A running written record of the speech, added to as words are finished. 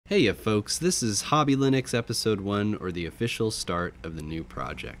Hey folks, this is Hobby Linux episode 1, or the official start of the new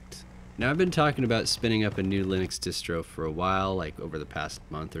project. Now I've been talking about spinning up a new Linux distro for a while, like over the past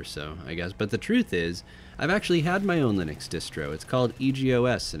month or so, I guess, but the truth is, I've actually had my own Linux distro. It's called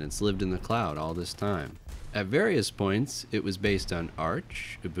Egee and it's lived in the cloud all this time. At various points, it was based on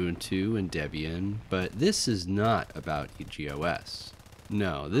Arch, Ubuntu, and Debian, but this is not about Egee.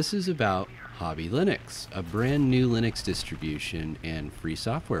 No, this is about Hobby Linux, a brand new Linux distribution and free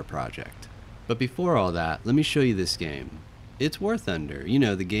software project. But before all that, let me show you this game. It's War Thunder, you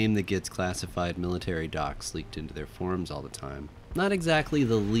know, the game that gets classified military docs leaked into their forums all the time. Not exactly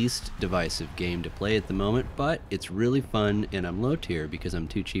the least divisive game to play at the moment, but it's really fun and I'm low tier because I'm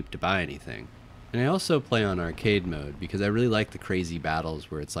too cheap to buy anything. And I also play on arcade mode because I really like the crazy battles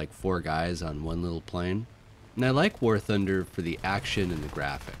where it's like 4 guys on one little plane. And I like War Thunder for the action and the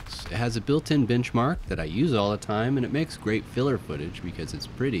graphics. It has a built-in benchmark that I use all the time, and it makes great filler footage because it's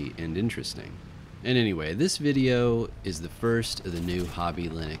pretty and interesting. And anyway, this video is the first of the new Hobby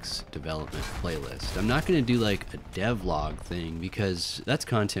Linux development playlist. I'm not going to do like a devlog thing because that's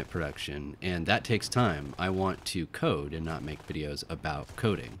content production, and that takes time. I want to code and not make videos about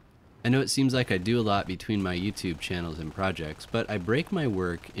coding. I know it seems like I do a lot between my YouTube channels and projects, but I break my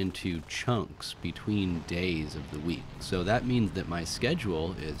work into chunks between days of the week. So that means that my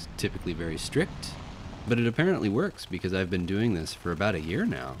schedule is typically very strict, but it apparently works because I've been doing this for about a year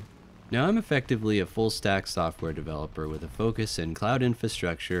now. Now I'm effectively a full stack software developer with a focus in cloud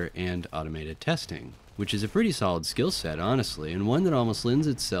infrastructure and automated testing, which is a pretty solid skill set honestly, and one that almost lends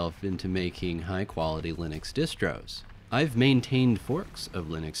itself into making high quality Linux distros. I've maintained forks of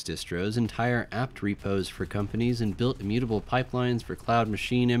Linux distros, entire apt repos for companies, and built immutable pipelines for cloud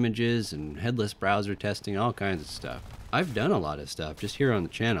machine images and headless browser testing, all kinds of stuff. I've done a lot of stuff just here on the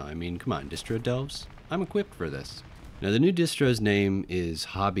channel. I mean, come on, distro delves? I'm equipped for this. Now the new distro's name is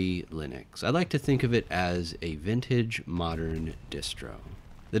Hobby Linux. I like to think of it as a vintage modern distro.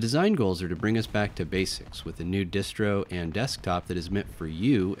 The design goals are to bring us back to basics with a new distro and desktop that is meant for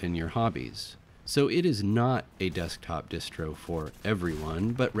you and your hobbies. So it is not a desktop distro for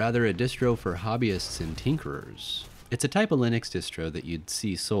everyone, but rather a distro for hobbyists and tinkerers. It's a type of Linux distro that you'd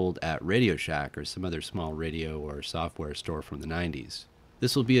see sold at Radio Shack or some other small radio or software store from the 90s.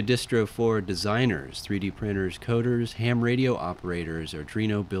 This will be a distro for designers, 3D printers, coders, ham radio operators,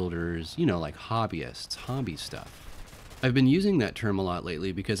 Arduino builders, you know, like hobbyists, hobby stuff. I've been using that term a lot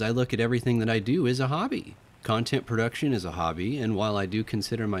lately because I look at everything that I do as a hobby. Content production is a hobby, and while I do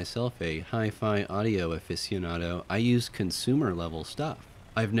consider myself a hi-fi audio aficionado, I use consumer level stuff.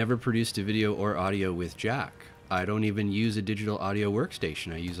 I've never produced a video or audio with Jack. I don't even use a digital audio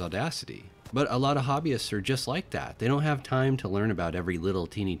workstation, I use Audacity. But a lot of hobbyists are just like that. They don't have time to learn about every little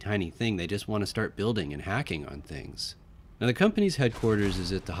teeny tiny thing, they just want to start building and hacking on things. Now the company's headquarters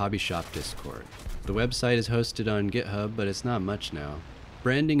is at the Hobby Shop Discord. The website is hosted on GitHub, but it's not much now.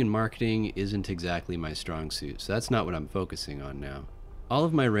 Branding and marketing isn't exactly my strong suit, so that's not what I'm focusing on now. All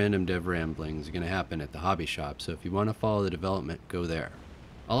of my random dev ramblings are going to happen at the hobby shop, so if you want to follow the development, go there.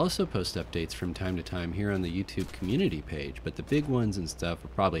 I'll also post updates from time to time here on the YouTube community page, but the big ones and stuff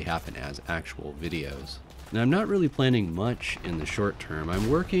will probably happen as actual videos. Now I'm not really planning much in the short term. I'm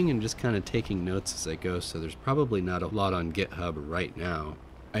working and just kind of taking notes as I go, so there's probably not a lot on GitHub right now.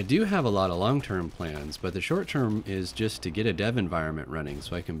 I do have a lot of long-term plans, but the short-term is just to get a dev environment running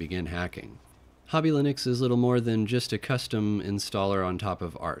so I can begin hacking. Hobby Linux is little more than just a custom installer on top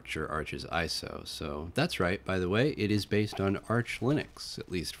of Arch, or Arch's ISO. So that's right, by the way, it is based on Arch Linux,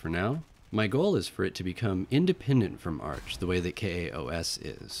 at least for now. My goal is for it to become independent from Arch, the way that KAOS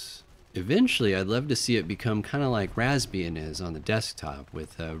is. Eventually, I'd love to see it become kind of like Raspbian is on the desktop,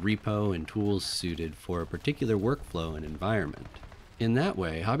 with a repo and tools suited for a particular workflow and environment. In that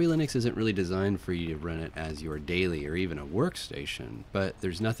way, Hobby Linux isn't really designed for you to run it as your daily or even a workstation, but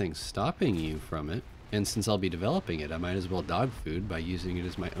there's nothing stopping you from it, and since I'll be developing it, I might as well dog food by using it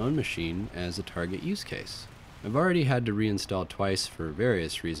as my own machine as a target use case. I've already had to reinstall twice for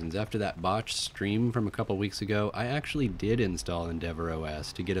various reasons. After that botched stream from a couple weeks ago, I actually did install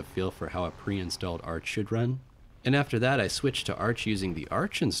EndeavourOS to get a feel for how a pre-installed Arch should run. And after that, I switched to Arch using the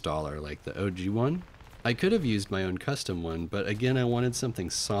Arch installer, like the OG one. I could have used my own custom one, but again I wanted something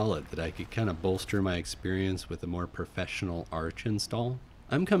solid that I could kind of bolster my experience with a more professional Arch install.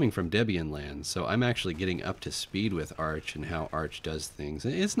 I'm coming from Debian land, so I'm actually getting up to speed with Arch and how Arch does things.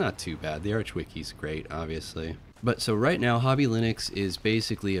 It's not too bad, the Arch wiki's great, obviously. But so right now Hobby Linux is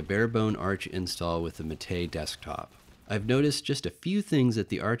basically a bare-bone Arch install with a Mate desktop. I've noticed just a few things that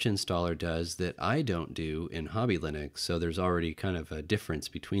the Arch installer does that I don't do in Hobby Linux, so there's already kind of a difference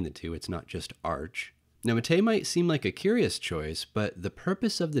between the two. It's not just Arch. Now, Mate might seem like a curious choice, but the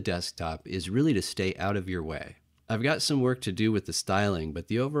purpose of the desktop is really to stay out of your way. I've got some work to do with the styling, but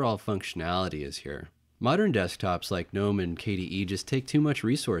the overall functionality is here. Modern desktops like GNOME and KDE just take too much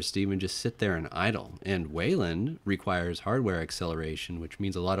resource to even just sit there and idle, and Wayland requires hardware acceleration, which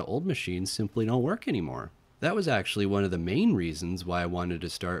means a lot of old machines simply don't work anymore. That was actually one of the main reasons why I wanted to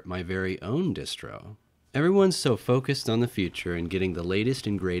start my very own distro. Everyone's so focused on the future and getting the latest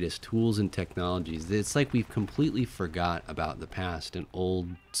and greatest tools and technologies that it's like we've completely forgot about the past and old,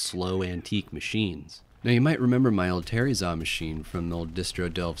 slow, antique machines. Now, you might remember my old Terryza machine from the old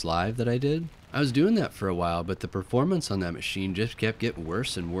Distro Delves Live that I did. I was doing that for a while, but the performance on that machine just kept getting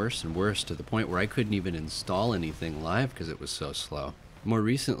worse and worse and worse to the point where I couldn't even install anything live because it was so slow. More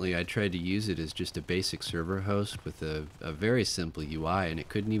recently, I tried to use it as just a basic server host with a very simple UI, and it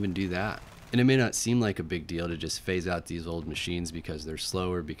couldn't even do that. And it may not seem like a big deal to just phase out these old machines because they're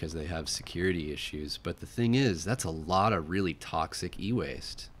slower, because they have security issues, but the thing is, that's a lot of really toxic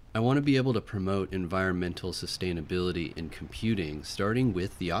e-waste. I want to be able to promote environmental sustainability in computing, starting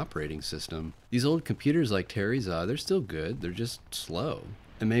with the operating system. These old computers like Terryza, they're still good, they're just slow.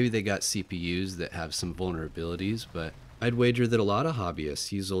 And maybe they got CPUs that have some vulnerabilities, but I'd wager that a lot of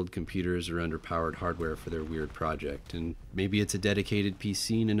hobbyists use old computers or underpowered hardware for their weird project, and maybe it's a dedicated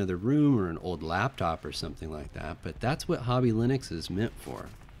PC in another room or an old laptop or something like that, but that's what Hobby Linux is meant for.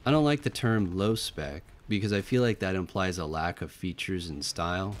 I don't like the term low spec because I feel like that implies a lack of features and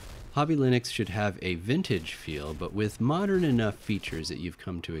style. Hobby Linux should have a vintage feel, but with modern enough features that you've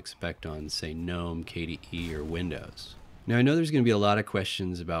come to expect on, say, GNOME, KDE, or Windows. Now, I know there's going to be a lot of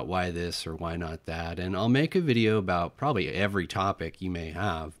questions about why this or why not that, and I'll make a video about probably every topic you may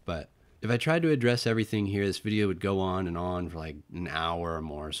have, but if I tried to address everything here, this video would go on for like an hour or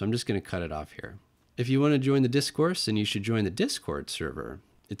more, so I'm just going to cut it off here. If you want to join the discourse, then you should join the Discord server.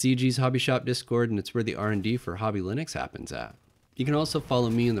 It's Egee's Hobby Shop Discord, and it's where the R&D for Hobby Linux happens at. You can also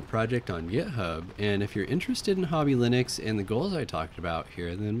follow me and the project on GitHub, and if you're interested in Hobby Linux and the goals I talked about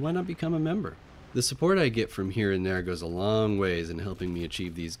here, then why not become a member? The support I get from here and there goes a long ways in helping me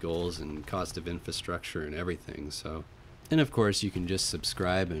achieve these goals and cost of infrastructure and everything, so. And of course, you can just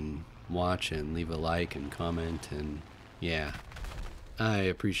subscribe and watch and leave a like and comment, and yeah. I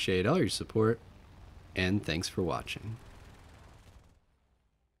appreciate all your support, and thanks for watching.